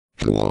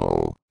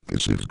Hello,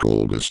 this is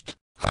Goldust.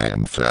 I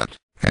am fat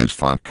as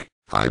fuck.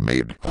 I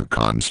made a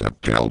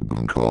concept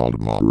album called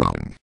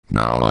Moron.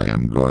 Now I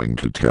am going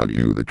to tell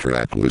you the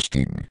track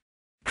listing.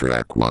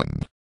 Track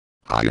 1.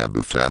 I have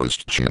the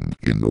fattest chin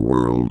in the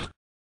world.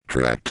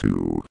 Track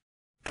 2.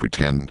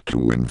 Pretend to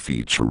Win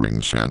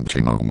featuring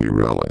Santino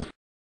Mirella.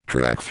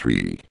 Track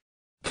 3.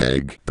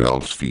 Tag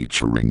Bells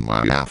featuring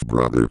my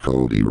half-brother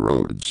Cody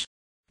Rhodes.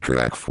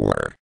 Track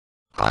 4.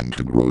 I'm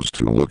too gross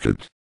to look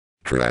at.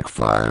 Track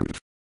 5.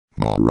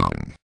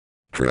 Moron.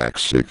 Track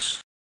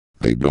 6.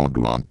 They don't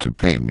want to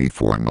pay me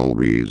for no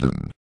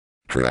reason.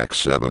 Track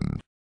 7.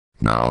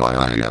 Now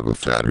I have a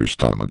fatter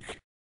stomach.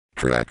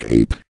 Track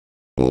 8.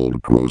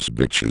 Old Gross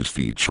Bitches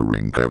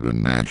featuring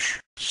Kevin Nash,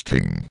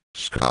 Sting,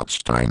 Scott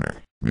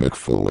Steiner, Mick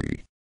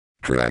Foley.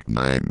 Track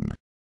 9.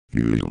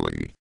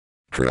 Usually.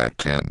 Track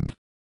 10.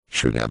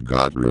 Should Have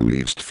Got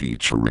Released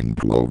featuring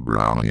Flo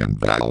Brownie and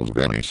Val's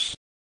Venice.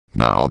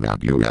 Now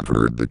that you have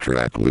heard the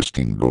track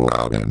listing, go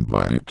out and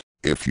buy it.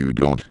 If you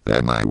don't,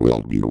 then I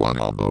will be one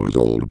of those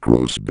old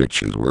gross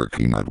bitches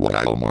working at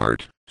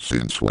Walmart,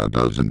 since Wa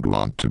doesn't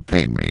want to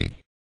pay me.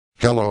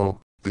 Hello,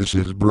 this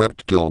is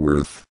Brett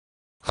Dilworth.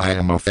 I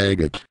am a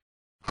faggot.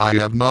 I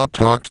have not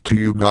talked to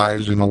you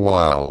guys in a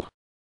while.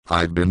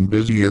 I've been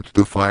busy at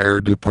the fire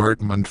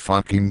department.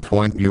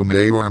 You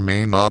may or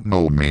may not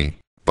know me,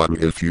 but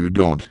if you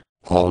don't,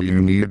 all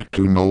you need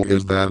to know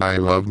is that I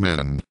love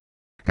men.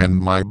 And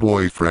my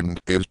boyfriend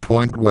is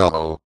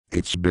well,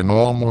 it's been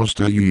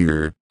almost a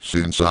year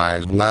since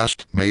I've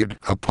last made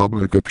a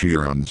public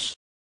appearance.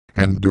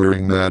 And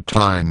during that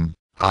time,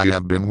 I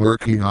have been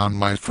working on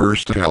my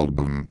first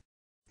album.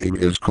 It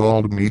is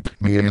called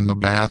Meet Me in the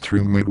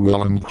Bathroom. It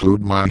will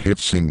include my hit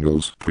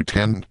singles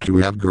Pretend to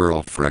Have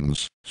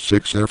Girlfriends,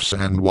 6 F's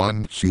and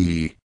 1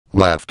 C,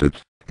 Left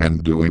It,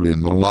 and Do It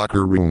in the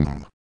Locker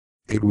Room.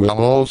 It will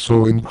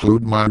also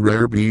include my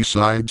rare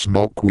B-side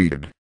Smoke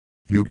Weed.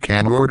 You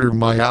can order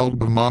my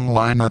album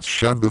online at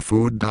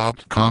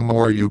shovethefood.com,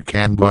 or you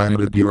can buy it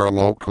at your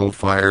local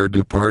fire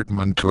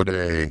department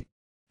today.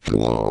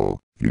 Hello,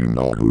 you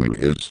know who it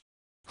is.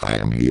 I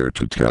am here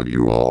to tell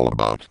you all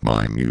about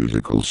my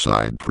musical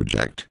side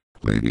project,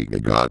 Lady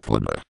Gaga.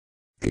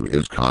 It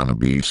is gonna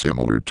be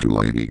similar to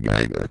Lady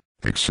Gaga,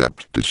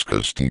 except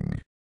disgusting.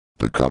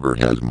 The cover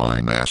has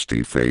my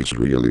nasty face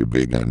really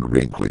big and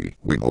wrinkly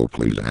with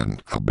Oakleys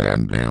and a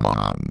bandana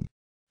on.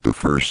 The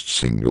first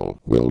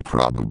single will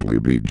probably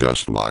be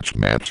Just Watch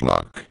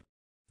Matchlock.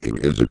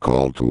 It is a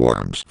call to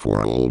arms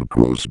for old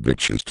gross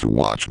bitches to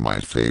watch my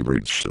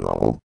favorite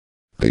show.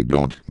 They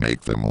don't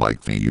make them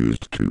like they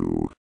used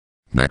to.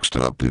 Next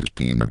up is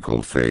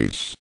Pinnacle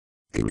Face.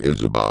 It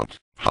is about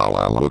how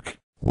I look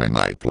when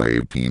I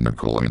play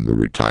Pinnacle in the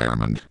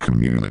retirement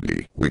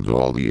community with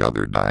all the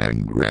other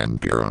dying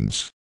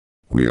grandparents.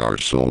 We are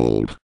so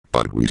old,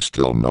 but we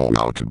still know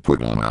how to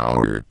put on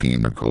our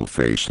Pinnacle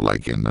face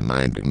like in the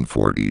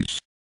 1940s.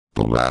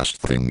 The last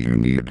thing you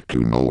need to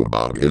know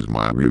about is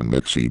my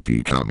remix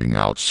EP coming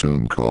out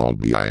soon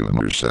called The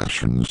Islander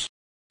Sessions.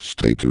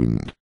 Stay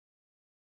tuned.